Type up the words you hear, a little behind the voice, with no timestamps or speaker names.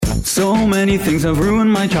So many things have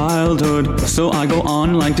ruined my childhood, so I go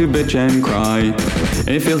online to bitch and cry.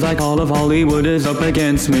 It feels like all of Hollywood is up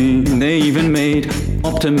against me. They even made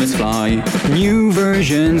Optimus fly. New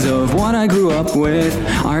versions of what I grew up with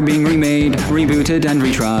are being remade, rebooted and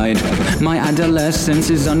retried. My adolescence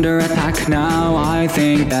is under attack now. I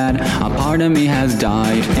think that a part of me has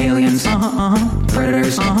died. Aliens,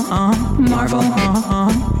 Predators, Marvel,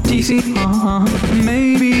 DC,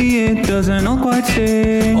 maybe it doesn't all quite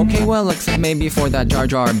sing. Okay, well, except maybe for that Jar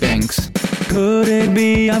Jar Binks. Could it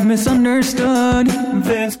be I've misunderstood?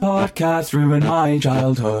 This podcast ruined my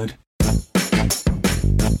childhood.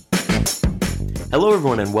 Hello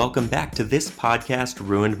everyone and welcome back to This Podcast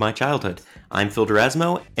Ruined My Childhood. I'm Phil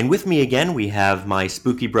Durasmo, and with me again we have my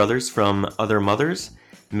spooky brothers from Other Mothers,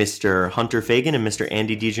 Mr. Hunter Fagan and Mr.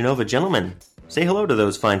 Andy DiGenova. Gentlemen, say hello to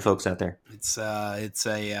those fine folks out there. It's a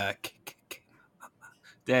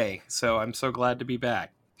day, so I'm so glad to be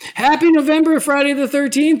back. Happy November, Friday the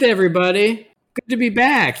 13th, everybody. Good to be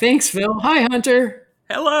back. Thanks, Phil. Hi, Hunter.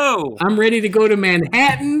 Hello! I'm ready to go to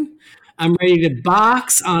Manhattan. I'm ready to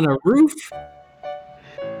box on a roof.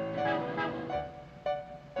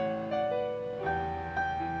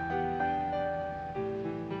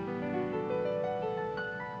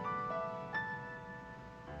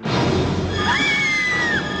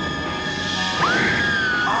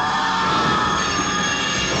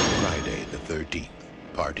 Friday the 13th,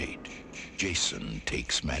 Part 8. Jason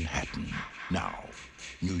takes Manhattan. Now,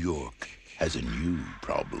 New York has a new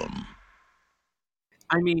problem.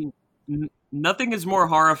 I mean, nothing is more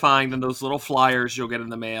horrifying than those little flyers you'll get in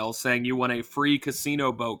the mail saying you want a free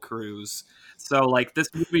casino boat cruise. So, like, this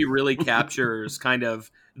movie really captures kind of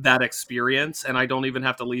that experience, and I don't even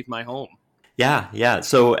have to leave my home. Yeah.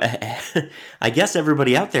 So I guess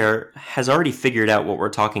everybody out there has already figured out what we're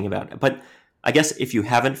talking about. But I guess if you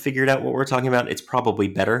haven't figured out what we're talking about, it's probably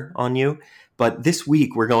better on you. But this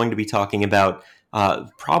week we're going to be talking about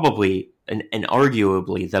probably and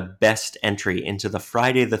arguably the best entry into the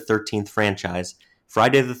Friday the 13th franchise,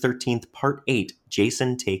 Friday the 13th Part 8,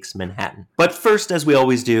 Jason Takes Manhattan. But first, as we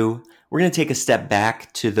always do, we're going to take a step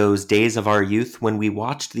back to those days of our youth when we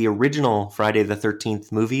watched the original Friday the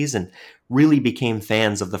 13th movies and really became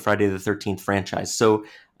fans of the Friday the 13th franchise. So,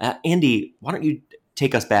 Andy, why don't you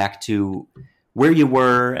take us back to where you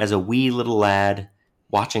were as a wee little lad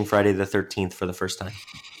watching Friday the 13th for the first time?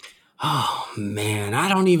 Oh, man. I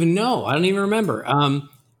don't even know. I don't even remember.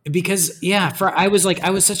 Because I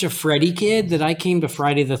was such a Freddy kid that I came to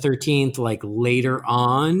Friday the 13th like later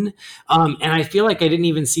on. And I feel like I didn't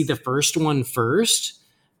even see the first one first.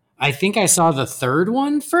 I think I saw the third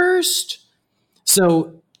one first.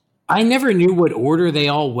 So I never knew what order they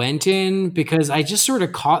all went in because I just sort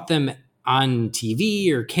of caught them on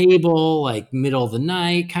TV or cable, like middle of the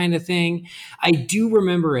night kind of thing. I do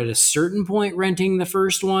remember at a certain point renting the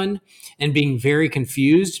first one and being very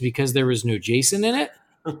confused because there was no Jason in it.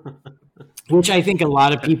 Which I think a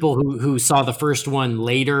lot of people who saw the first one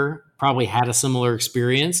later probably had a similar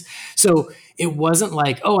experience. So it wasn't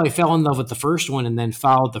like, oh, I fell in love with the first one and then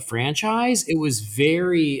followed the franchise. It was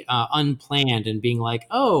very unplanned and being like,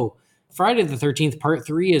 oh, Friday the 13th Part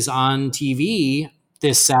 3 is on TV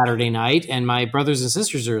this Saturday night and my brothers and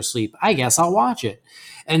sisters are asleep. I guess I'll watch it.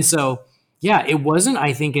 And so, yeah, it wasn't,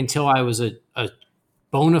 I think, until I was a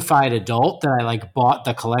bona fide adult that I like bought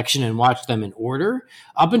the collection and watched them in order.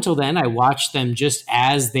 Up until then, I watched them just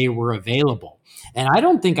as they were available. And I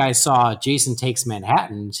don't think I saw Jason Takes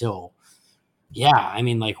Manhattan until,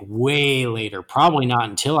 like way later. Probably not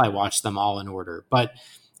until I watched them all in order. But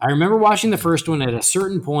I remember watching the first one at a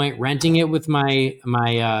certain point, renting it with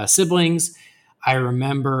my siblings. I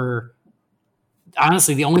remember,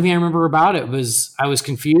 honestly, the only thing I remember about it was I was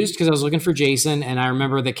confused because I was looking for Jason, and I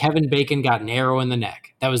remember that Kevin Bacon got an arrow in the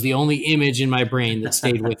neck. That was the only image in my brain that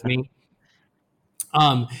stayed with me.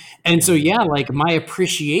 And so, like my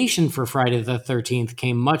appreciation for Friday the 13th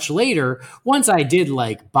came much later once I did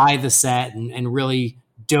like buy the set and really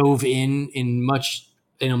dove in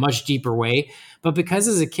a much deeper way. But because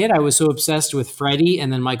as a kid, I was so obsessed with Freddy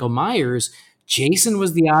and then Michael Myers, Jason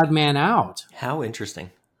was the odd man out. How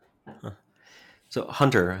interesting. Huh. So,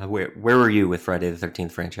 Hunter, where were you with Friday the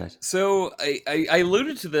 13th franchise? So I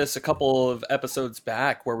alluded to this a couple of episodes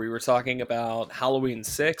back where we were talking about Halloween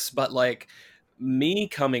 6, but like me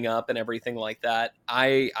coming up and everything like that,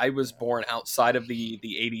 I was born outside of the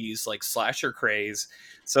 80s like slasher craze.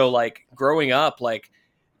 So like growing up, like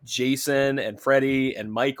Jason and Freddy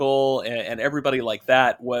and Michael and everybody like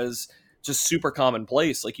that was just super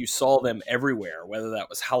commonplace. Like you saw them everywhere, whether that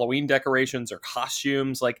was Halloween decorations or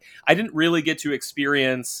costumes. Like I didn't really get to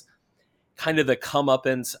experience kind of the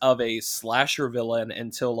comeuppance of a slasher villain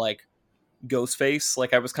until like Ghostface.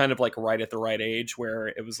 Like I was kind of like right at the right age where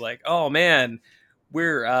it was like, oh man,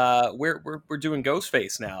 we're doing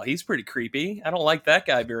Ghostface now. He's pretty creepy. I don't like that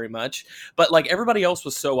guy very much. But like everybody else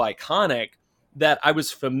was so iconic that I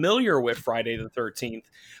was familiar with Friday the 13th,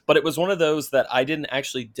 but it was one of those that I didn't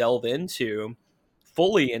actually delve into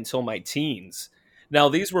fully until my teens. Now,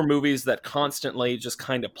 these were movies that constantly just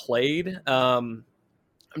kind of played. I'm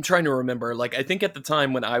trying to remember. Like, I think at the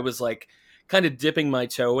time when I was like kind of dipping my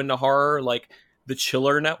toe into horror, like the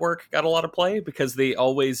Chiller Network got a lot of play because they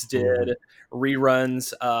always did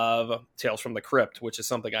reruns of Tales from the Crypt, which is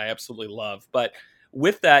something I absolutely love. But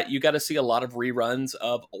with that, you got to see a lot of reruns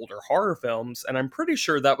of older horror films. And I'm pretty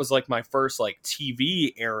sure that was like my first like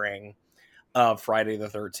TV airing of Friday the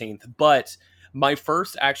 13th. But my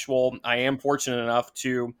first actual, I am fortunate enough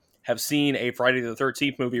to have seen a Friday the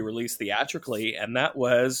 13th movie released theatrically, and that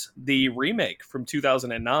was the remake from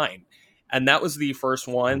 2009. And that was the first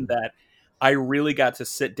one that I really got to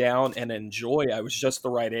sit down and enjoy. I was just the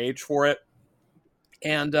right age for it.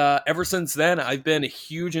 And ever since then, I've been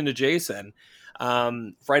huge into Jason.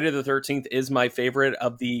 Friday the 13th is my favorite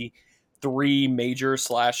of the three major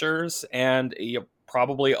slashers, and you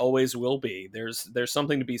probably always will be. There's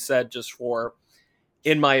something to be said just for,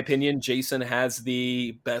 in my opinion, Jason has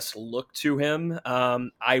the best look to him.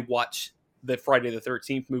 I watch the Friday the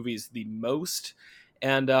 13th movies the most,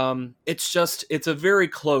 and it's a very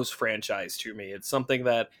close franchise to me. It's something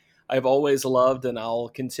that I've always loved and I'll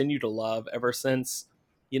continue to love ever since,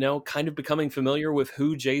 kind of becoming familiar with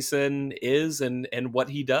who Jason is and what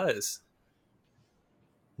he does.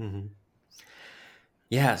 Mm-hmm.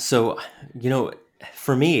 Yeah. So,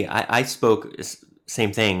 for me, I spoke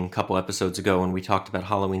same thing a couple episodes ago when we talked about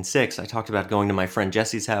Halloween 6. I talked about going to my friend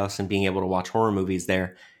Jesse's house and being able to watch horror movies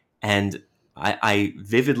there. And I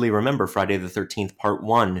vividly remember Friday the 13th Part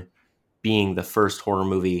 1 being the first horror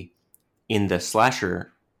movie in the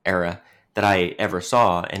slasher era that I ever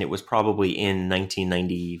saw. And it was probably in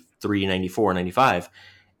 1993, 94, 95.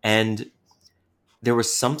 And there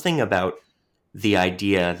was something about the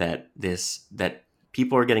idea that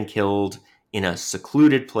people are getting killed in a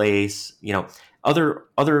secluded place.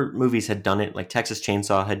 Other movies had done it, like Texas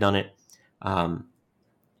Chainsaw had done it.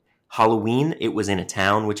 Halloween, it was in a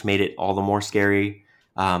town, which made it all the more scary.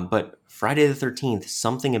 But Friday the 13th,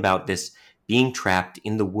 something about this being trapped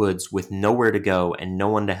in the woods with nowhere to go and no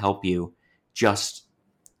one to help you just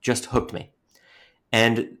hooked me.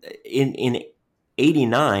 And in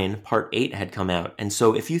 89, Part 8 had come out. And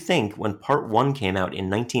so if you think when Part 1 came out in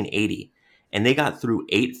 1980, and they got through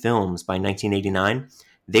 8 films by 1989,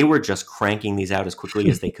 they were just cranking these out as quickly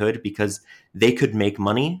as they could because they could make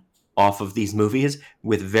money off of these movies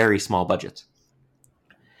with very small budgets.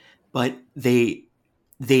 But they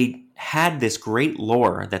had this great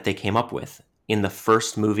lore that they came up with in the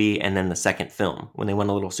first movie and then the second film when they went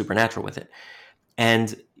a little supernatural with it.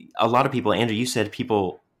 And a lot of people, Andrew, you said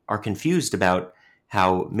people are confused about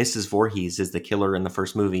how Mrs. Voorhees is the killer in the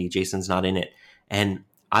first movie. Jason's not in it. And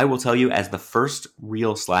I will tell you, as the first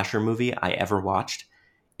real slasher movie I ever watched,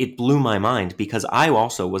 it blew my mind because I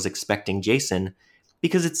also was expecting Jason,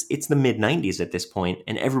 because it's the mid-90s at this point,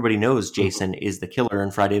 and everybody knows Jason is the killer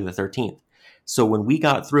in Friday the 13th. So when we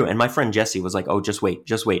got through, and my friend Jesse was like, oh, just wait.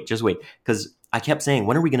 Because I kept saying,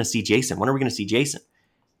 when are we going to see Jason? When are we going to see Jason?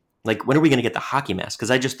 Like, when are we going to get the hockey mask?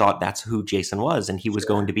 Because I just thought that's who Jason was, and he was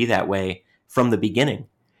going to be that way from the beginning.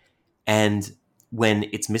 And when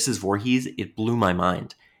it's Mrs. Voorhees, it blew my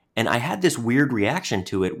mind. And I had this weird reaction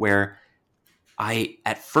to it where I,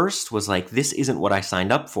 at first, was like, this isn't what I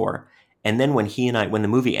signed up for. And then when the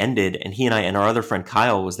movie ended, and he and I and our other friend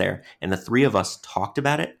Kyle was there, and the three of us talked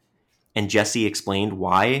about it, and Jesse explained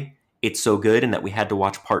why it's so good and that we had to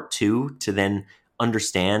watch Part 2 to then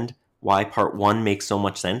understand why Part 1 makes so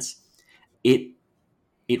much sense. It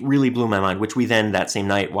really blew my mind, which we then that same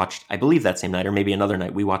night watched, I believe that same night or maybe another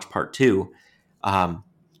night, we watched Part 2.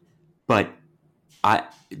 But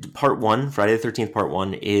Part 1, Friday the 13th Part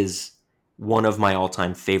 1, is one of my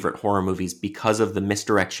all-time favorite horror movies because of the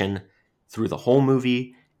misdirection through the whole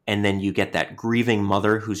movie, and then you get that grieving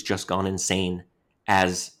mother who's just gone insane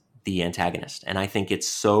as the antagonist. And I think it's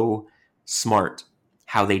so smart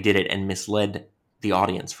how they did it and misled the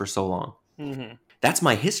audience for so long. Mm-hmm. That's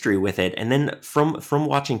my history with it. And then from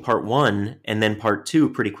watching Part 1 and then Part 2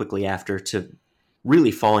 pretty quickly after to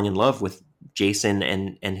really falling in love with Jason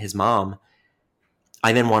and his mom,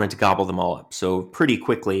 I then wanted to gobble them all up. So pretty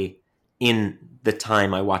quickly in the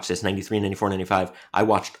time I watched this, 93, 94, 95, I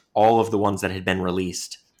watched all of the ones that had been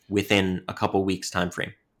released within a couple weeks time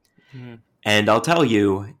frame. Mm-hmm. And I'll tell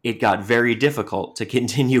you, it got very difficult to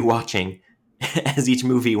continue watching as each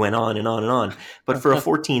movie went on and on and on. But for a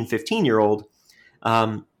 14, 15-year-old,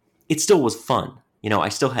 it still was fun. I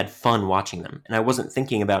still had fun watching them. And I wasn't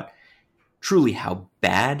thinking about truly how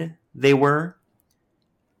bad they were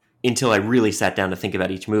until I really sat down to think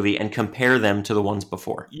about each movie and compare them to the ones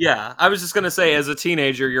before. Yeah, I was just going to say, as a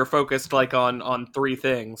teenager, you're focused like on three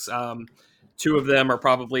things. Two of them are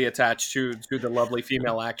probably attached to the lovely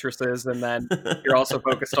female actresses, and then you're also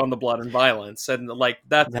focused on the blood and violence, and like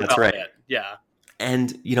that's about right. it. Yeah,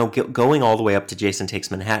 and going all the way up to Jason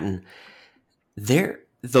Takes Manhattan,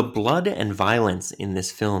 the blood and violence in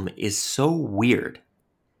this film is so weird.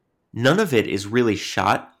 None of it is really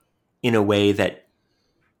shot in a way that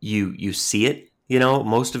you see it.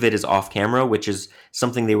 Most of it is off camera, which is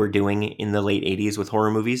something they were doing in the late 80s with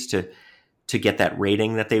horror movies to get that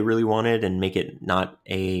rating that they really wanted and make it not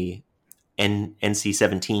a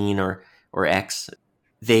NC-17 or X.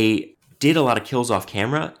 They did a lot of kills off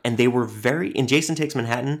camera, and they were in Jason Takes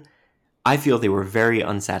Manhattan, I feel they were very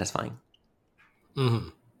unsatisfying. Mm-hmm.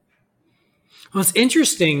 Well, it's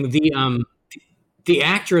interesting. The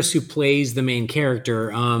actress who plays the main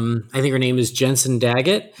character, I think her name is Jensen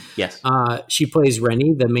Daggett. Yes. She plays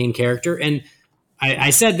Rennie, the main character. And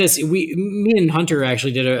I said this, me and Hunter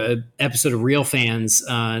actually did a episode of Real Fans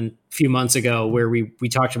a few months ago where we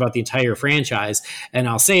talked about the entire franchise. And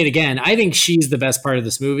I'll say it again. I think she's the best part of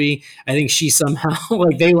this movie. I think she somehow,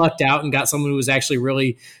 they lucked out and got someone who was actually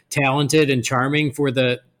really talented and charming for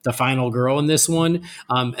the final girl in this one.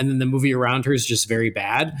 And then the movie around her is just very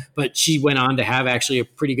bad. But she went on to have actually a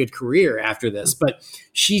pretty good career after this. But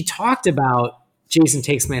she talked about Jason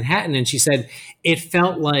Takes Manhattan, and she said it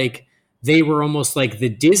felt like they were almost like the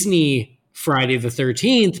Disney Friday the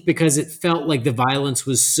 13th because it felt like the violence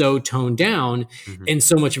was so toned down and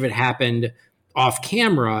so much of it happened off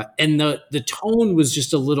camera. And the tone was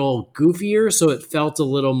just a little goofier. So it felt a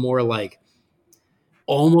little more like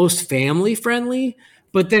almost family friendly.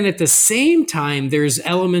 But then at the same time, there's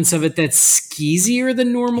elements of it that's skeezier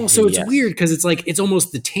than normal. So it's weird because it's like it's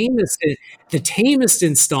almost the tamest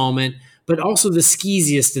installment, but also the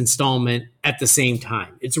skeeziest installment at the same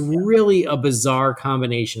time. It's really a bizarre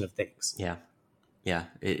combination of things. Yeah. Yeah.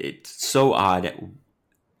 It's so odd,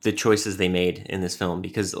 the choices they made in this film,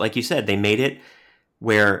 because like you said, they made it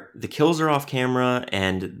where the kills are off camera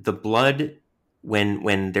and the blood,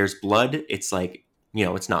 when there's blood, it's like,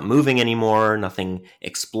 it's not moving anymore. Nothing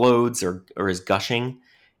explodes or is gushing.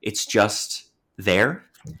 It's just there.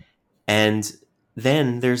 And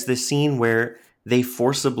then there's this scene where they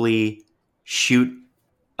forcibly shoot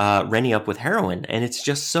Rennie up with heroin, and it's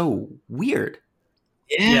just so weird.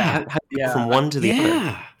 Yeah. How do you go from one to the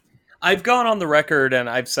other? I've gone on the record and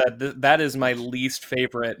I've said that is my least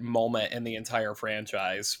favorite moment in the entire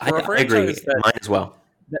franchise. I agree. Mine as well.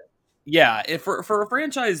 For a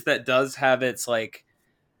franchise that does have its to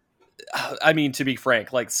be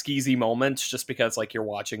frank, like skeezy moments, just because like you're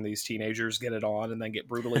watching these teenagers get it on and then get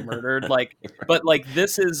brutally murdered. But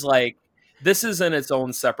this is in its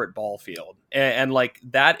own separate ball field, and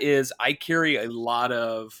that is, I carry a lot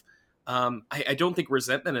of. I don't think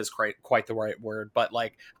resentment is quite the right word, but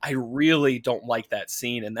I really don't like that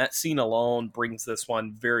scene, and that scene alone brings this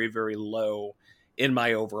one very, very low in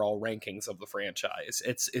my overall rankings of the franchise.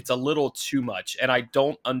 It's a little too much, and I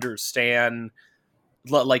don't understand.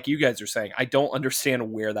 Like you guys are saying, I don't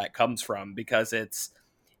understand where that comes from, because it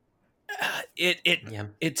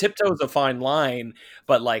tiptoes a fine line,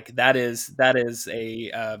 but that is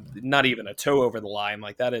a not even a toe over the line.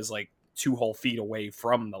 That is 2 whole feet away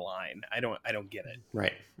from the line. I don't get it.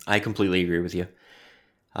 Right. I completely agree with you.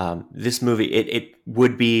 This movie, it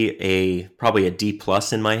would be probably a D+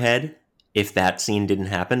 in my head if that scene didn't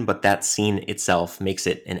happen, but that scene itself makes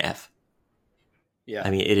it an F. Yeah. I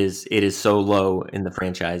mean, it is so low in the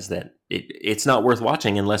franchise that it's not worth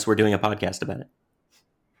watching unless we're doing a podcast about it.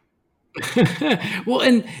 Well,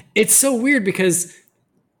 and it's so weird because,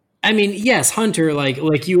 I mean, yes, Hunter,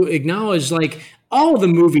 like you acknowledge, all the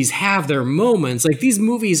movies have their moments. These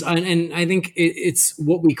movies, and I think it's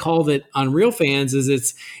what we called it on Real Fans,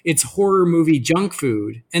 is it's horror movie junk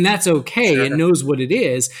food, and that's okay. Sure. It knows what it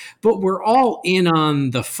is, but we're all in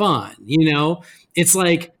on the fun. It's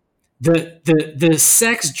like the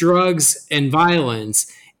sex, drugs, and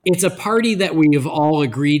violence. It's a party that we have all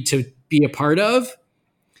agreed to be a part of.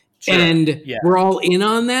 Sure. And we're all in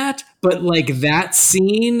on that. But that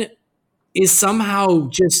scene is somehow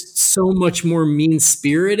just so much more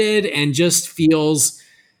mean-spirited and just feels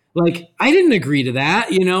like I didn't agree to that.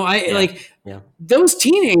 Those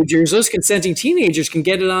teenagers, those consenting teenagers can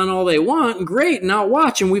get it on all they want and great, and I'll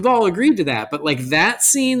watch, and we've all agreed to that. But that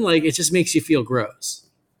scene, it just makes you feel gross.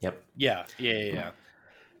 Yep. Yeah.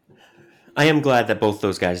 I am glad that both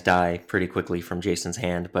those guys die pretty quickly from Jason's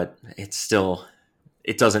hand, but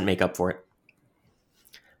it doesn't make up for it.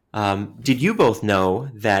 Did you both know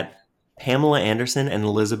that Pamela Anderson and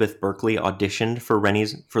Elizabeth Berkley auditioned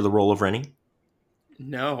for the role of Rennie?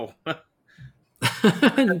 No.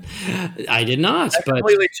 I did not, That but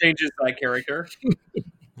completely changes that character.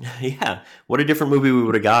 Yeah, what a different movie we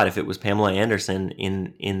would have got if it was Pamela Anderson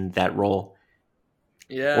in that role,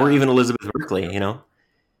 Yeah. or even Elizabeth Berkley.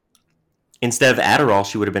 Instead of Adderall,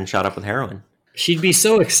 she would have been shot up with heroin. she'd be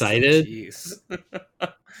so excited. Jeez.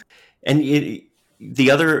 And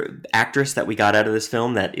the other actress that we got out of this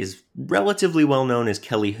film that is relatively well known is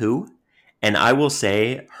Kelly Hu, and I will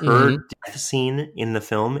say her death scene in the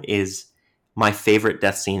film is my favorite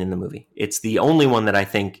death scene in the movie. It's the only one that I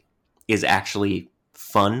think is actually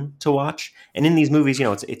fun to watch. And in these movies,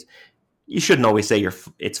 it's you shouldn't always say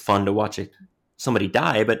it's fun to watch somebody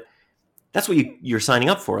die, but that's what you're signing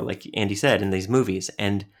up for, like Andy said, in these movies.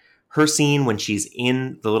 And her scene when she's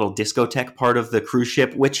in the little discotheque part of the cruise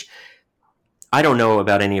ship, which I don't know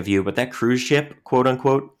about any of you, but that cruise ship, quote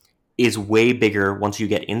unquote, is way bigger once you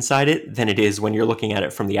get inside it than it is when you're looking at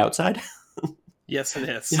it from the outside. Yes, it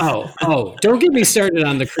is. Oh, don't get me started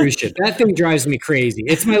on the cruise ship. That thing drives me crazy.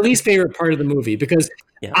 It's my least favorite part of the movie because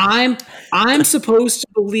Yeah. I'm supposed to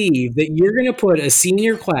believe that you're going to put a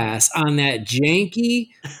senior class on that janky,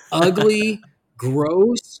 ugly,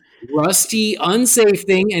 gross, rusty, unsafe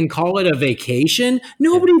thing and call it a vacation.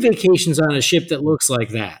 Nobody vacations on a ship that looks like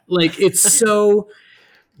that. Like, it's so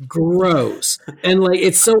gross. And like,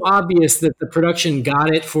 it's so obvious that the production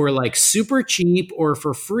got it for like super cheap or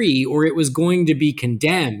for free, or it was going to be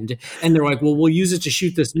condemned. And they're like, well, we'll use it to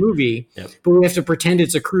shoot this movie, but we have to pretend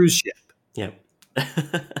it's a cruise ship. Yeah.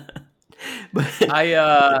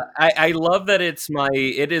 I love that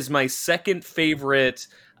it is my second favorite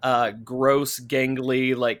gross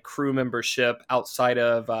gangly like crew membership outside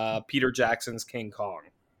of Peter Jackson's King Kong.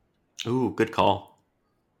 Ooh, good call.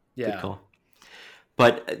 Yeah. Good call.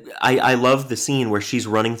 But I love the scene where she's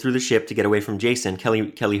running through the ship to get away from Jason.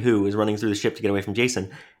 Kelly Hu is running through the ship to get away from Jason,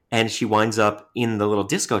 and she winds up in the little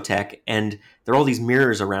discotheque, and there are all these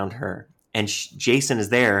mirrors around her, and Jason is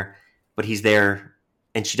there, but he's there,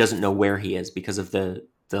 and she doesn't know where he is because of the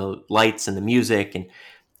lights and the music, and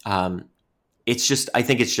I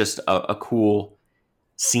think it's just a cool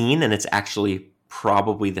scene, and it's actually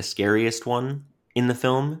probably the scariest one in the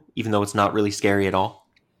film, even though it's not really scary at all.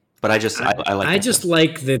 But I like. I just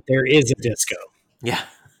like that there is a disco. Yeah.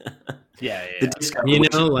 Yeah. The disco,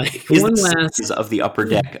 like is one the last size of the upper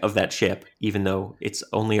deck of that ship, even though it's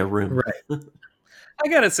only a room. right. I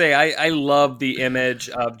gotta say, I love the image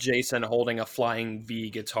of Jason holding a flying V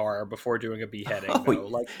guitar before doing a beheading. Though.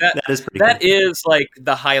 Like that is pretty that cool. is like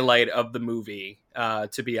the highlight of the movie,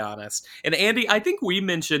 to be honest. And Andy, I think we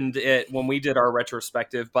mentioned it when we did our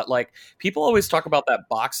retrospective, but like people always talk about that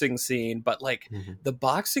boxing scene, but like the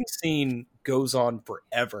boxing scene goes on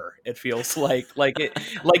forever. It feels like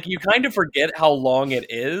you kind of forget how long it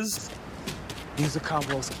is. These are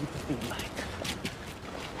combos keep the feet light.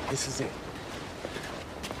 This is it.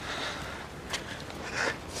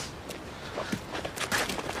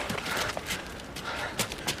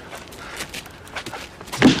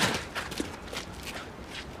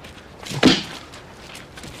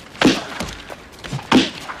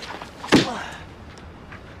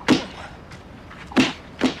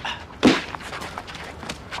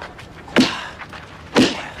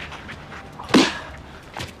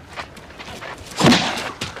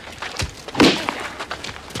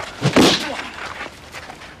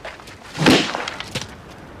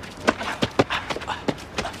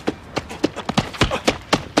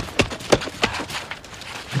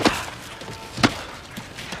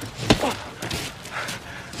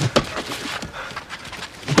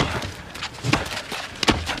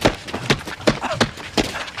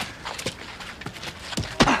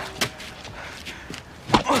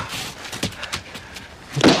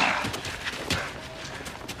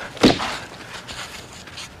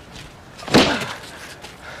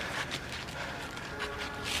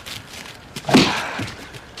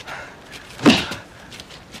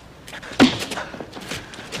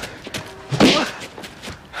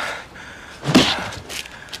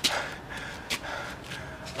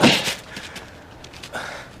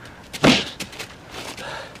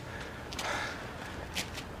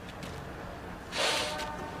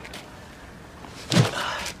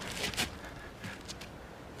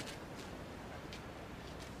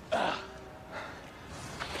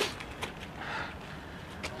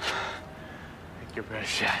 Your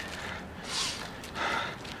best shot.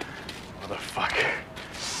 Motherfucker.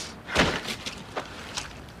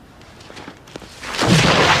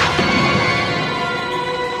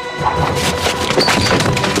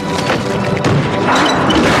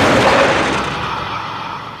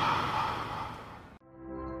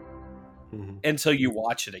 until you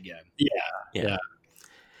watch it again. Yeah.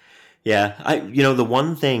 The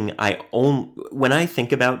one thing when I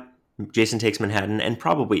think about Jason Takes Manhattan, and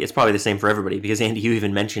it's probably the same for everybody, because Andy, you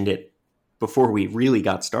even mentioned it before we really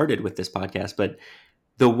got started with this podcast, but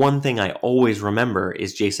the one thing I always remember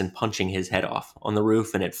is Jason punching his head off on the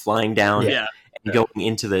roof and it flying down and going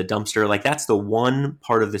into the dumpster. Like, that's the one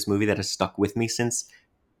part of this movie that has stuck with me since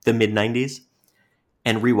the mid 90s.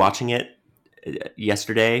 And rewatching it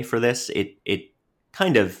yesterday for this, it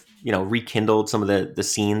kind of, rekindled some of the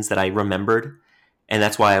scenes that I remembered. And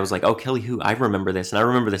that's why I was like, oh, Kelly Hu, I remember this. And I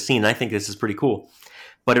remember the scene. And I think this is pretty cool.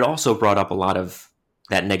 But it also brought up a lot of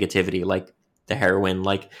that negativity, like the heroin,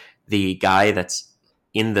 like the guy that's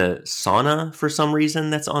in the sauna for some reason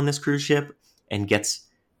that's on this cruise ship and gets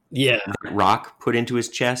that rock put into his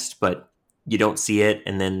chest, but you don't see it.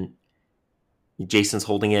 And then Jason's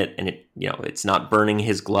holding it and it's not burning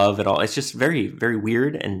his glove at all. It's just very, very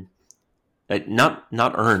weird and not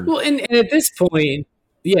earned. Well, and at this point,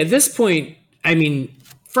 I mean,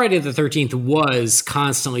 Friday the 13th was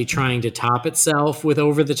constantly trying to top itself with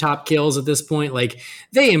over-the-top kills at this point. Like,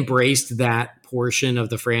 they embraced that portion of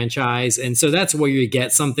the franchise, and so that's where you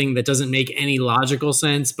get something that doesn't make any logical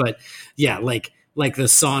sense. But yeah, like the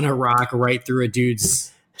sauna rock right through a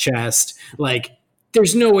dude's chest. Like,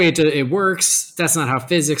 there's no way it works. That's not how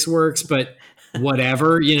physics works, but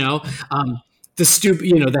whatever, the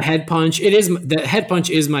head punch. The head punch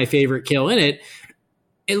is my favorite kill in it.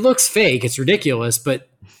 It looks fake. It's ridiculous, but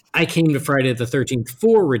I came to Friday the 13th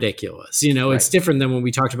for ridiculous. Right. It's different than when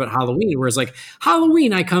we talked about Halloween, where it's like,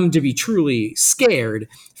 Halloween, I come to be truly scared.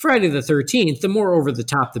 Friday the 13th, the more over the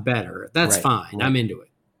top, the better. That's fine. Right. I'm into it.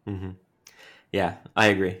 Mm-hmm. Yeah, I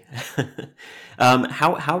agree.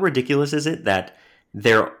 How ridiculous is it that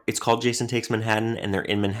it's called Jason Takes Manhattan and they're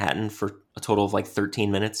in Manhattan for a total of like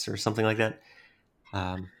 13 minutes or something like that?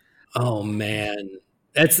 Oh man.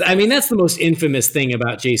 That's the most infamous thing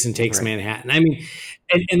about Jason Takes Manhattan. I mean,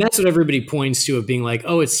 and that's what everybody points to of being like,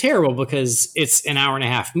 oh, it's terrible because it's an hour and a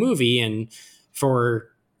half movie. And for,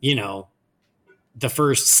 the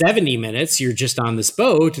first 70 minutes, you're just on this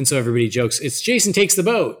boat. And so everybody jokes, it's Jason Takes the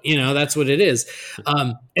Boat. That's what it is.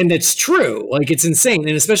 And it's true. Like, it's insane.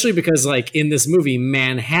 And especially because, like, in this movie,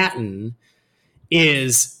 Manhattan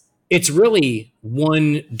it's really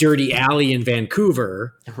one dirty alley in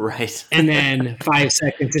Vancouver. Right. And then 5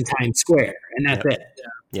 seconds in Times Square. And that's it.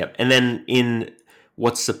 Yep. And then in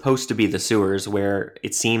what's supposed to be the sewers, where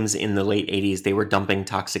it seems in the late 80s, they were dumping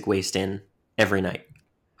toxic waste in every night.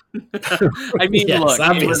 I mean, yes, look,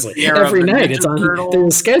 obviously every night it's on the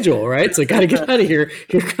schedule, right? So got to get out of here.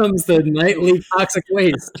 Here comes the nightly toxic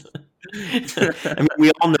waste. I mean,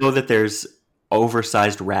 we all know that there's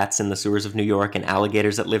oversized rats in the sewers of New York and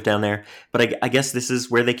alligators that live down there, but I guess this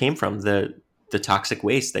is where they came from, the toxic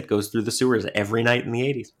waste that goes through the sewers every night in the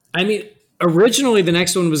 80s. I mean, originally the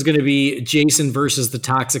next one was going to be Jason versus the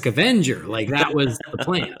Toxic Avenger. Like, that was the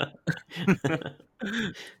plan.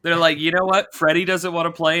 They're like, you know what? Freddy doesn't want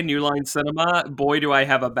to play New Line Cinema. Boy, do I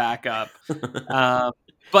have a backup.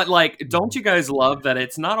 But, like, don't you guys love that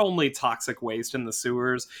it's not only toxic waste in the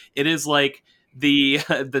sewers, it is like the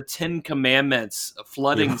 10 Commandments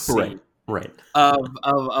flooding scene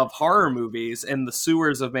of horror movies in the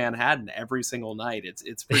sewers of Manhattan every single night.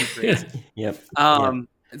 It's pretty crazy. Yep.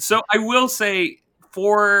 So I will say,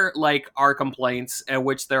 for like our complaints,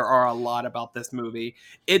 which there are a lot about this movie,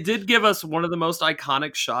 it did give us one of the most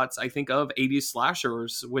iconic shots, I think, of 80s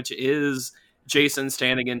slashers, which is Jason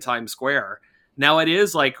standing in Times Square. Now, it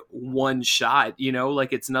is like one shot,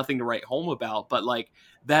 like it's nothing to write home about, but like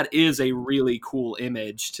that is a really cool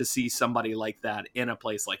image to see somebody like that in a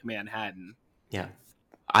place like Manhattan. Yeah.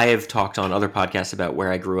 I have talked on other podcasts about where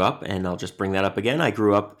I grew up, and I'll just bring that up again. I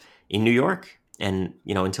grew up in New York. And,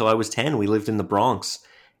 until I was 10, we lived in the Bronx,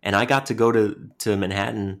 and I got to go to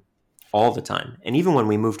Manhattan all the time. And even when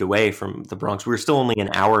we moved away from the Bronx, we were still only an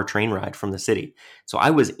hour train ride from the city. So I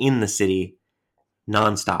was in the city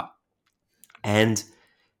nonstop. And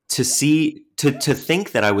to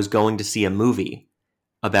think that I was going to see a movie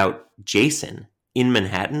about Jason in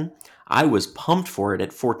Manhattan, I was pumped for it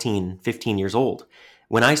at 14, 15 years old.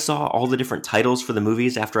 When I saw all the different titles for the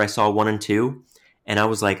movies after I saw 1 and 2, and I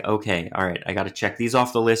was like, okay, all right, I got to check these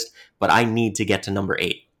off the list, but I need to get to number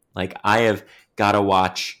 8. Like, I have got to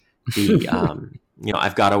watch the,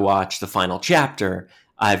 I've got to watch The Final Chapter.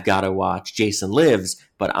 I've got to watch Jason Lives,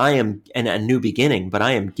 but I am, and A New Beginning, but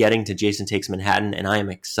I am getting to Jason Takes Manhattan, and I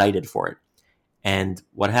am excited for it. And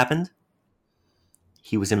what happened?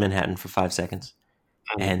 He was in Manhattan for 5 seconds.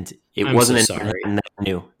 And it wasn't so in Manhattan that I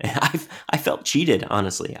knew. I felt cheated,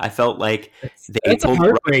 honestly. I felt like that's a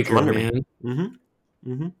heartbreaker, man. Mm-hmm.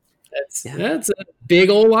 Mm-hmm. That's big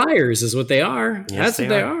old liars is what they are. Yes, That's what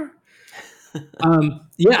they are.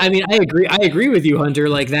 Yeah, I mean, I agree with you, Hunter.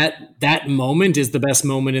 Like that moment is the best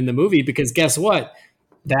moment in the movie because guess what?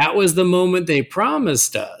 That was the moment they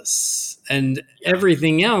promised us. And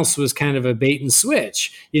everything else was kind of a bait and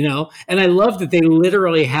switch, you know? And I love that they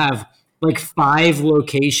literally have like 5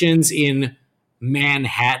 locations in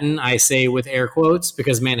Manhattan, I say with air quotes,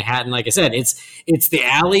 because Manhattan, like I said, it's the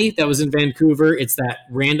alley that was in Vancouver, it's that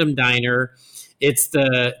random diner,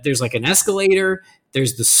 there's like an escalator,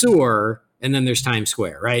 there's the sewer, and then there's Times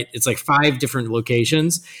Square, right? It's like 5 different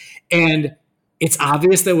locations. And it's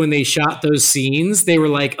obvious that when they shot those scenes, they were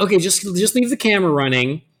like, okay, just leave the camera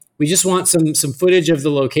running. We just want some footage of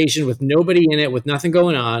the location with nobody in it, with nothing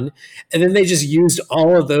going on. And then they just used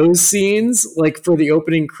all of those scenes like for the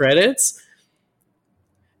opening credits.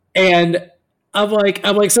 And I'm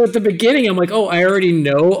like, so at the beginning, I'm like, oh, I already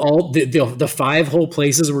know all the 5 whole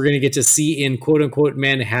places we're going to get to see in quote unquote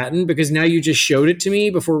Manhattan because now you just showed it to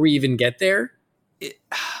me before we even get there.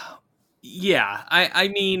 Yeah, I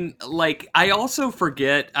mean, like, I also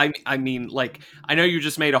forget, I mean, like, I know you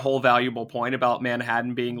just made a whole valuable point about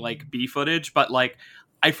Manhattan being, like, B footage, but, like,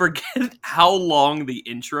 I forget how long the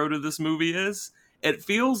intro to this movie is. It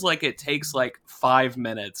feels like it takes, like, 5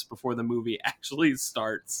 minutes before the movie actually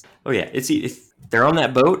starts. Oh, yeah, it's they're on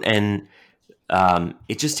that boat, and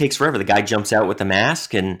it just takes forever. The guy jumps out with the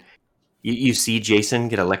mask, and you see Jason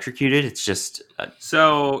get electrocuted. It's just...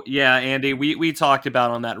 So, yeah, Andy, we talked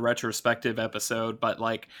about on that retrospective episode, but,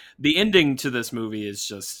 like, the ending to this movie is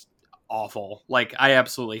just awful. Like, I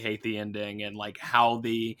absolutely hate the ending, and, like, how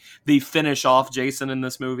the finish off Jason in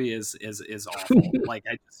this movie is awful. Like,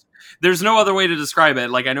 there's no other way to describe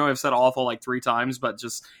it. Like, I know I've said awful, like, 3 times, but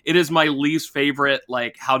just, it is my least favorite,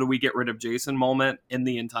 like, how do we get rid of Jason moment in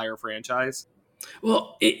the entire franchise.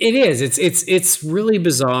 Well, it is. It's really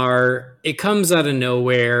bizarre. It comes out of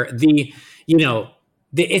nowhere. It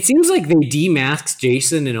seems like they demasked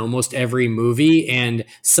Jason in almost every movie, and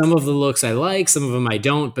some of the looks I like, some of them I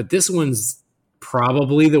don't. But this one's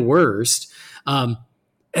probably the worst. And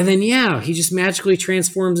then he just magically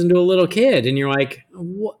transforms into a little kid, and you're like,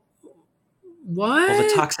 what? Well,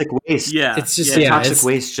 the toxic waste. Yeah, it's just toxic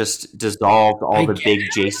waste just dissolved all the big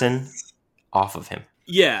Jason off of him.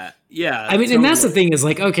 Yeah. I mean, totally. And that's the thing is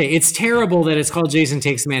like, okay, it's terrible that it's called Jason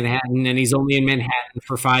Takes Manhattan and he's only in Manhattan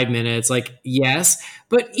for 5 minutes. Like, yes,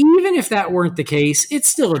 but even if that weren't the case, it's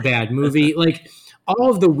still a bad movie. Like all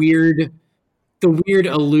of the weird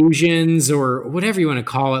illusions or whatever you want to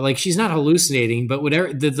call it. Like she's not hallucinating, but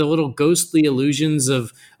whatever the little ghostly illusions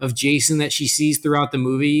of Jason that she sees throughout the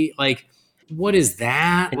movie. Like, what is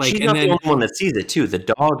that? And like, she's not the only one that sees it too. The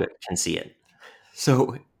dog can see it.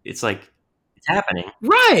 So it's like, it's happening.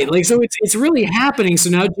 Right. Like, so it's really happening.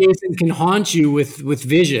 So now Jason can haunt you with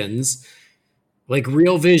visions, like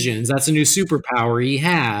real visions. That's a new superpower he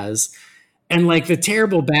has. And like the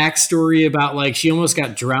terrible backstory about like, she almost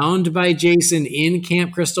got drowned by Jason in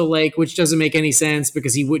Camp Crystal Lake, which doesn't make any sense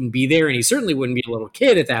because he wouldn't be there. And he certainly wouldn't be a little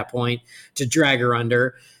kid at that point to drag her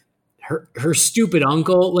under. Her stupid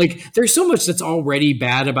uncle. Like there's so much that's already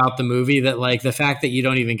bad about the movie that like the fact that you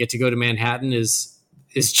don't even get to go to Manhattan is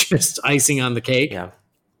just icing on the cake.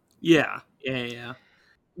 Yeah.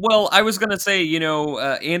 Well, I was going to say,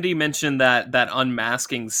 Andy mentioned that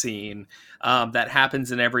unmasking scene that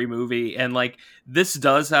happens in every movie. And like, this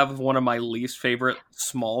does have one of my least favorite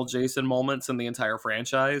small Jason moments in the entire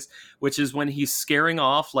franchise, which is when he's scaring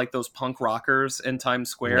off like those punk rockers in Times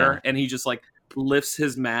Square. And he just like lifts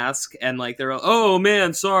his mask and like they're oh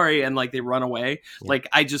man sorry and like they run away. Like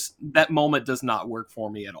that moment does not work for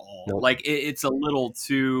me at all. Nope. Like it's a little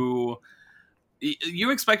too, you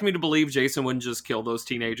expect me to believe Jason wouldn't just kill those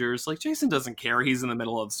teenagers. Like Jason doesn't care. He's in the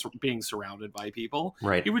middle of being surrounded by people,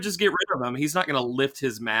 right? He would just get rid of them. He's not going to lift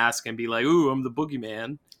his mask and be like, ooh, I'm the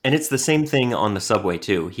boogeyman. And it's the same thing on the subway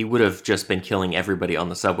too. He would have just been killing everybody on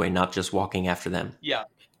the subway, not just walking after them. Yeah.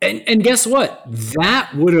 And guess what? That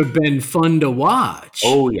would have been fun to watch.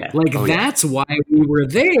 Oh, yeah. That's why we were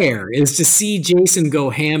there, is to see Jason go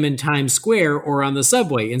ham in Times Square or on the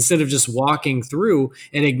subway instead of just walking through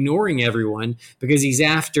and ignoring everyone because he's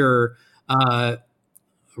after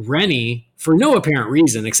Rennie for no apparent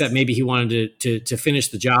reason, except maybe he wanted to finish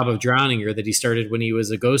the job of drowning her that he started when he was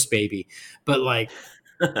a ghost baby. But like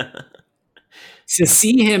to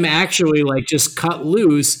see him actually like just cut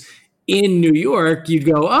loose in New York, you'd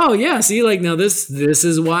go, oh yeah, see, like now this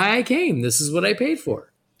is why I came. This is what I paid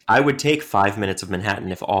for. I would take 5 minutes of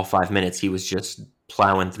Manhattan if all 5 minutes he was just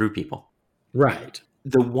plowing through people. Right.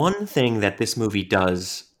 The one thing that this movie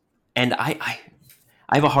does, and I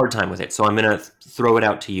have a hard time with it, so I'm going to throw it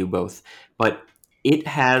out to you both, but it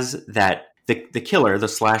has that the killer, the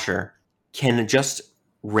slasher, can just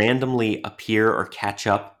randomly appear or catch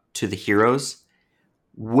up to the heroes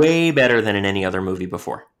way better than in any other movie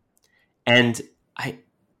before. And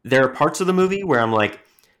there are parts of the movie where I'm like,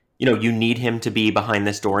 you need him to be behind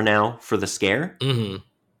this door now for the scare. Mm-hmm.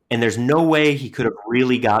 And there's no way he could have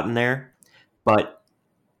really gotten there. But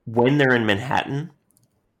when they're in Manhattan,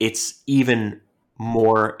 it's even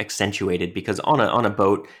more accentuated because on a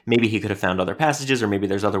boat, maybe he could have found other passages or maybe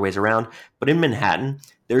there's other ways around. But in Manhattan,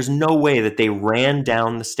 there's no way that they ran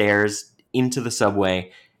down the stairs into the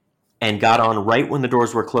subway and got on right when the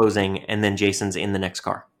doors were closing and then Jason's in the next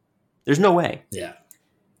car. There's no way. Yeah.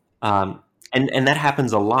 And that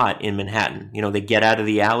happens a lot in Manhattan. They get out of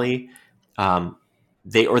the alley,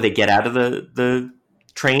 they get out of the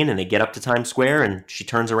train and they get up to Times Square and she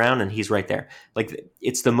turns around and he's right there. Like,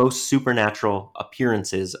 it's the most supernatural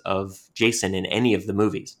appearances of Jason in any of the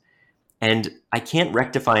movies. And I can't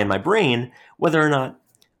rectify in my brain whether or not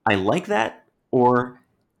I like that or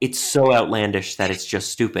it's so outlandish that it's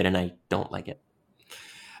just stupid and I don't like it.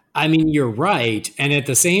 I mean, you're right. And at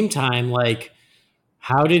the same time, like,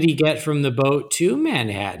 how did he get from the boat to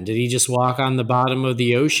Manhattan? Did he just walk on the bottom of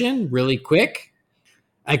the ocean really quick?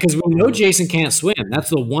 Because we know Jason can't swim. That's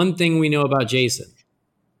the one thing we know about Jason.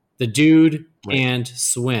 The dude can't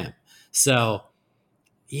swim. So,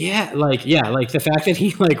 like the fact that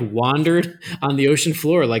he wandered on the ocean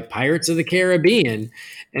floor like Pirates of the Caribbean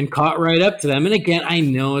and caught right up to them. And again, I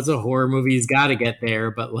know it's a horror movie. He's got to get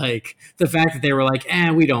there. But like the fact that they were like,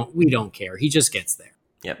 we don't care. He just gets there.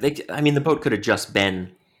 Yeah, the boat could have just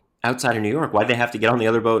been outside of New York. Why'd they have to get on the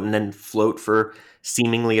other boat and then float for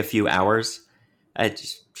seemingly a few hours? I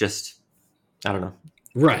don't know.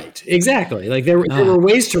 Right, exactly. Like there were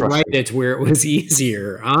ways to write it where it was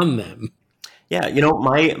easier on them. Yeah,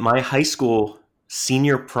 my high school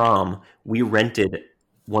senior prom, we rented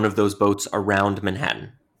one of those boats around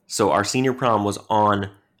Manhattan. So our senior prom was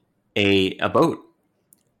on a boat.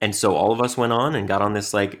 And so all of us went on and got on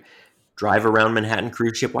this drive around Manhattan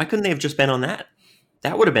cruise ship. Why couldn't they have just been on that?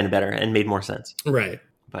 That would have been better and made more sense. Right.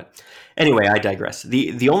 But anyway, I digress.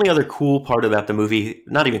 The only other cool part about the movie,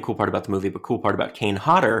 not even cool part about the movie, but cool part about Kane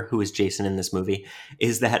Hodder, who is Jason in this movie,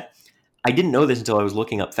 is that I didn't know this until I was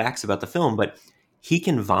looking up facts about the film, but he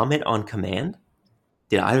can vomit on command.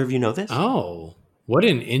 Did either of you know this? Oh, what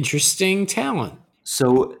an interesting talent.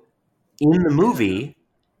 So in the movie,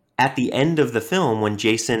 at the end of the film, when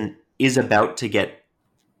Jason is about to get,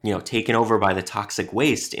 taken over by the toxic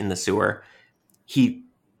waste in the sewer, he,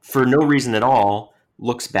 for no reason at all,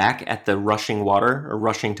 looks back at the rushing water or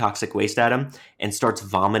rushing toxic waste at him and starts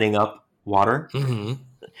vomiting up water. Mm-hmm.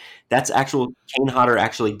 That's Kane Hodder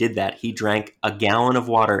actually did that. He drank a gallon of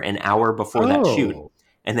water an hour before that shoot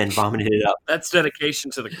and then vomited it up. That's dedication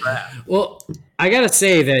to the craft. Well, I got to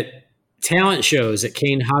say that talent shows at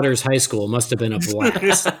Kane Hodder's high school must have been a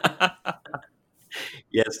blast.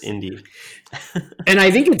 Yes, indeed. And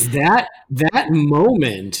I think it's that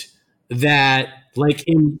moment that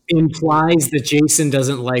implies that Jason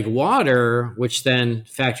doesn't like water, which then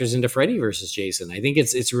factors into Freddy versus Jason. I think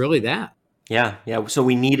it's really that. Yeah. So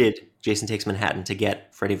we needed Jason Takes Manhattan to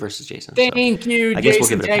get Freddy versus Jason. Thank you, I guess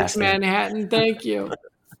Jason we'll give it a Takes pass there. Manhattan. Thank you.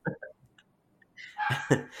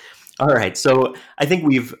 All right, so I think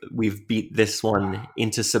we've beat this one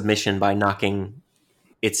into submission by knocking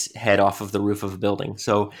its head off of the roof of a building.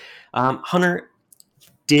 So, Hunter,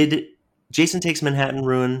 did Jason Takes Manhattan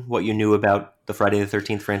ruin what you knew about the Friday the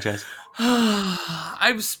 13th franchise?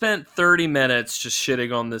 I've spent 30 minutes just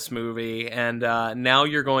shitting on this movie, and now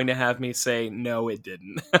you're going to have me say, no, it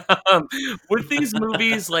didn't. With these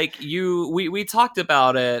movies, we talked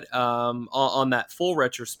about it on that full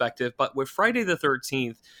retrospective, but with Friday the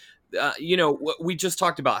 13th, we just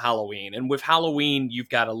talked about Halloween, and with Halloween, you've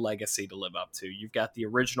got a legacy to live up to. You've got the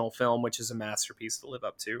original film, which is a masterpiece to live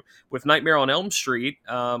up to. With Nightmare on Elm Street,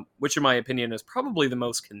 which in my opinion is probably the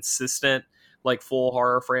most consistent full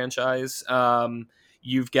horror franchise.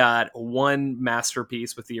 You've got one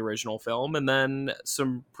masterpiece with the original film and then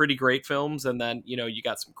some pretty great films. And then, you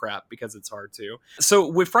got some crap because it's hard to. So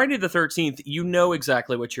with Friday the 13th, you know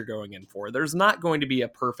exactly what you're going in for. There's not going to be a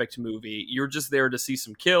perfect movie. You're just there to see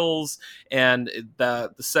some kills and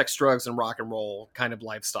the sex, drugs, and rock and roll kind of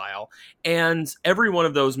lifestyle. And every one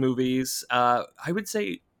of those movies, I would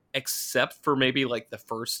say, except for maybe the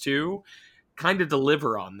first two, kind of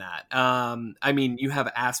deliver on that. You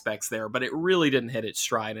have aspects there, but it really didn't hit its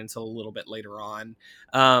stride until a little bit later on.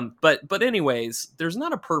 But anyways, there's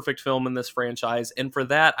not a perfect film in this franchise, and for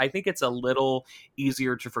that, I think it's a little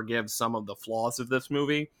easier to forgive some of the flaws of this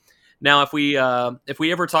movie. Now, if we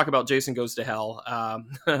ever talk about Jason Goes to Hell,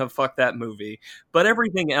 fuck that movie. But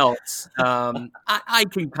everything else, I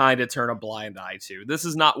can kind of turn a blind eye to. This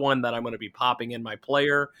is not one that I'm going to be popping in my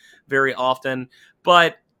player very often.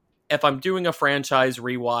 But if I'm doing a franchise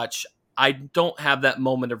rewatch, I don't have that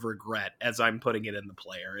moment of regret as I'm putting it in the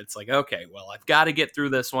player. It's like, okay, well, I've got to get through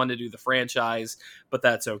this one to do the franchise, but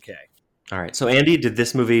that's okay. All right. So, Andy, did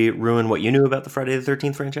this movie ruin what you knew about the Friday the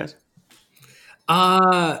 13th franchise?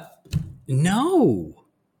 No,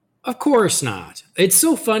 of course not. It's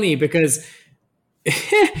so funny because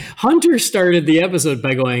Hunter started the episode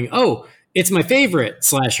by going, "Oh, it's my favorite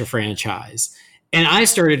slasher franchise." And I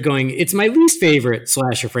started going, "It's my least favorite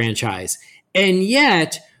slasher franchise." And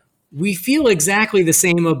yet we feel exactly the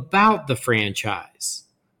same about the franchise.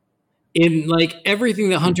 In like everything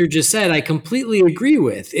that Hunter just said, I completely agree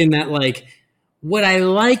with, in that like what I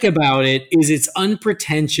like about it is it's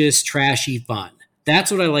unpretentious, trashy fun.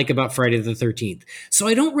 That's what I like about Friday the 13th. So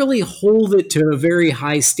I don't really hold it to a very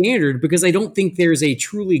high standard because I don't think there's a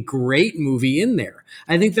truly great movie in there.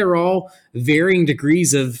 I think they're all varying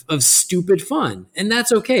degrees of stupid fun. And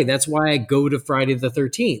that's okay. That's why I go to Friday the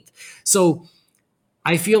 13th. So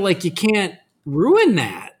I feel like you can't ruin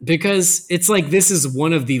that because it's like this is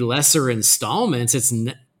one of the lesser installments.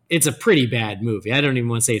 It's a pretty bad movie. I don't even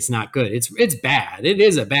want to say it's not good. It's bad. It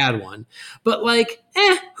is a bad one. But like,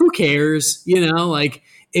 who cares? You know, like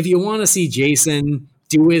if you want to see Jason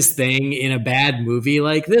do his thing in a bad movie,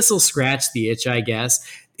 like this will scratch the itch, I guess.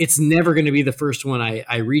 It's never going to be the first one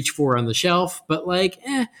I reach for on the shelf, but like,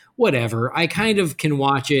 whatever. I kind of can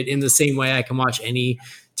watch it in the same way I can watch any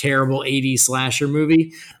terrible 80s slasher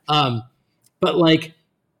movie. But like,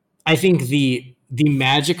 I think the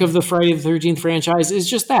magic of the Friday the 13th franchise is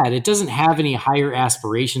just that. It doesn't have any higher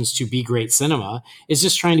aspirations to be great cinema. It's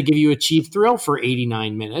just trying to give you a cheap thrill for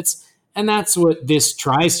 89 minutes. And that's what this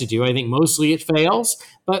tries to do. I think mostly it fails,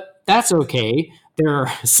 but that's okay. There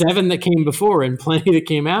are 7 that came before and plenty that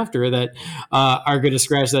came after that are going to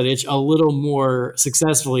scratch that itch a little more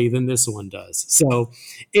successfully than this one does. So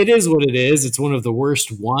it is what it is. It's one of the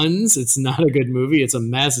worst ones. It's not a good movie. It's a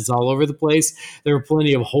mess. It's all over the place. There are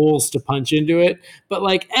plenty of holes to punch into it. But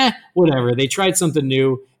like, whatever. They tried something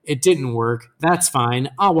new. It didn't work. That's fine.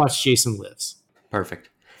 I'll watch Jason Lives. Perfect.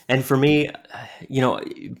 And for me,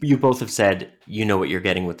 you both have said you know what you're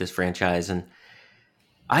getting with this franchise. And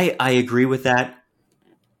I agree with that.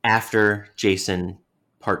 After Jason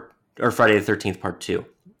Friday the 13th Part 2.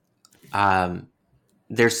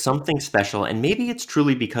 There's something special, and maybe it's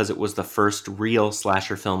truly because it was the first real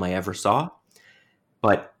slasher film I ever saw,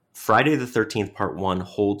 but Friday the 13th Part 1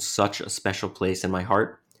 holds such a special place in my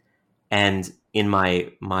heart and in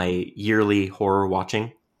my yearly horror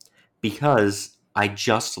watching because I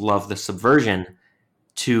just love the subversion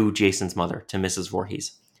to Jason's mother, to Mrs.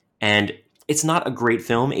 Voorhees. And it's not a great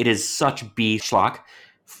film. It is such B schlock.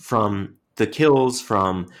 From the kills,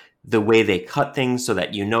 from the way they cut things so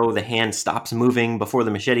that the hand stops moving before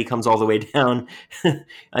the machete comes all the way down.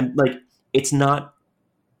 I'm like, it's not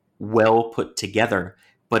well put together,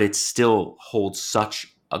 but it still holds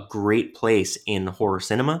such a great place in horror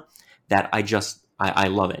cinema that I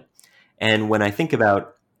love it. And when I think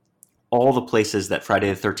about all the places that Friday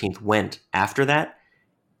the 13th went after that,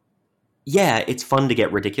 yeah, it's fun to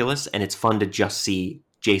get ridiculous and it's fun to just see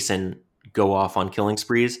Jason go off on killing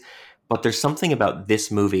sprees, but there's something about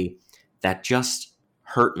this movie that just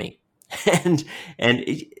hurt me. and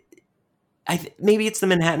maybe it's the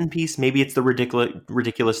Manhattan piece, maybe it's the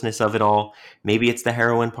ridiculousness of it all, maybe it's the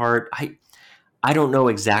heroin part. I don't know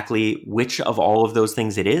exactly which of all of those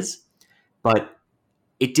things it is, but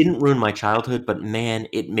it didn't ruin my childhood, but man,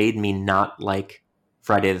 it made me not like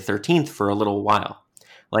Friday the 13th for a little while.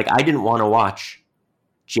 Like, I didn't want to watch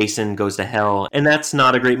Jason Goes to Hell, and that's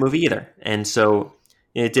not a great movie either. And so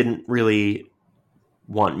it didn't really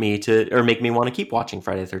want me to, or make me want to keep watching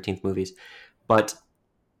Friday the 13th movies. But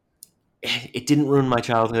it didn't ruin my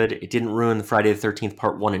childhood. It didn't ruin the Friday the 13th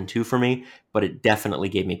Part 1 and 2 for me, but it definitely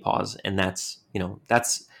gave me pause. And that's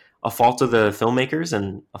a fault of the filmmakers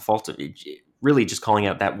and a fault of really just calling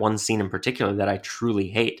out that one scene in particular that I truly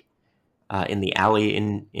hate. In the alley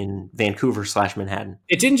in Vancouver / Manhattan.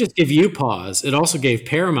 It didn't just give you pause. It also gave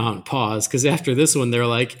Paramount pause because after this one, they're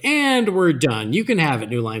like, and we're done. You can have it,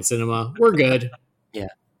 New Line Cinema. We're good. Yeah,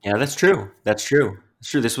 that's true. That's true.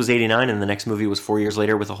 This was 89 and the next movie was 4 years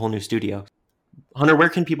later with a whole new studio. Hunter, where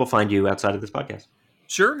can people find you outside of this podcast?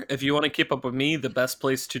 Sure. If you want to keep up with me, the best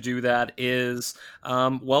place to do that is,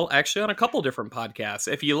 actually on a couple different podcasts.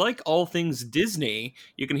 If you like all things Disney,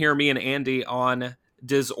 you can hear me and Andy on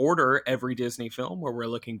Disorder, every Disney film, where we're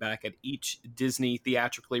looking back at each Disney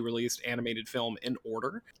theatrically released animated film in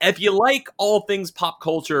order. If you like all things pop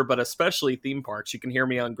culture, but especially theme parks, you can hear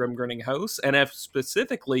me on Grim Grinning Hosts. And if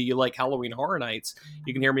specifically you like Halloween Horror Nights,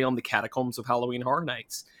 you can hear me on the Catacombs of Halloween Horror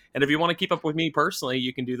Nights. And if you want to keep up with me personally,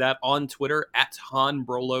 you can do that on Twitter at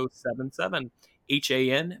HanBrolo77.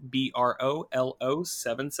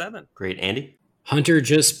 HANBROLO77. Great, Andy. Hunter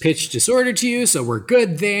just pitched Disorder to you, so we're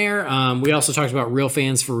good there. We also talked about Real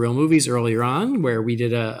Fans for Real Movies earlier on, where we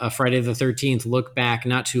did a Friday the 13th look back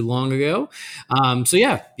not too long ago. So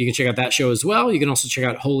yeah, you can check out that show as well. You can also check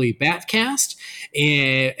out Holy Batcast,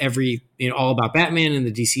 all about Batman and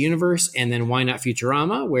the DC Universe, and then Why Not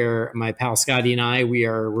Futurama, where my pal Scotty and we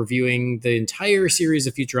are reviewing the entire series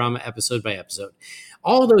of Futurama episode by episode.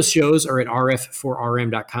 All of those shows are at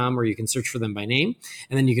rf4rm.com, where you can search for them by name.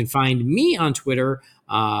 And then you can find me on Twitter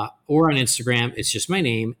or on Instagram. It's just my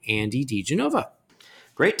name, Andy DiGenova.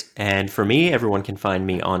 Great. And for me, everyone can find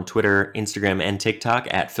me on Twitter, Instagram, and TikTok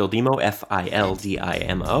at Fildimo,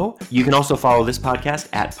 Fildimo. You can also follow this podcast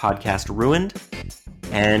at Podcast Ruined.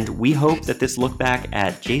 And we hope that this look back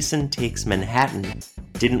at Jason Takes Manhattan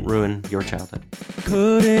didn't ruin your childhood.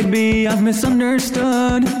 Could it be I've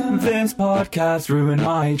misunderstood? This podcast ruined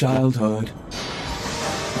my childhood.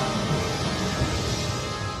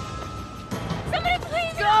 Somebody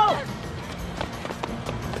please go!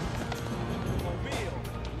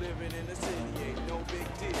 Living in the city ain't no big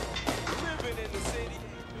deal. Living in the city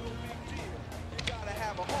ain't no big deal. You gotta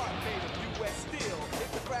have a heart made of U.S. steel.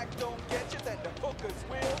 If the crack don't get you, then the hookers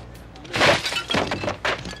will.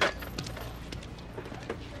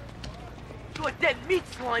 You a dead meat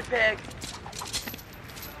slime bag!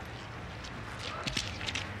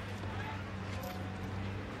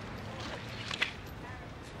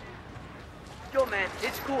 Yo, man,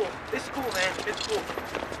 it's cool. It's cool, man. It's cool.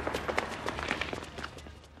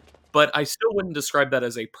 But I still wouldn't describe that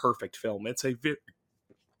as a perfect film. It's a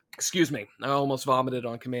excuse me, I almost vomited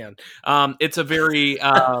on command. It's a very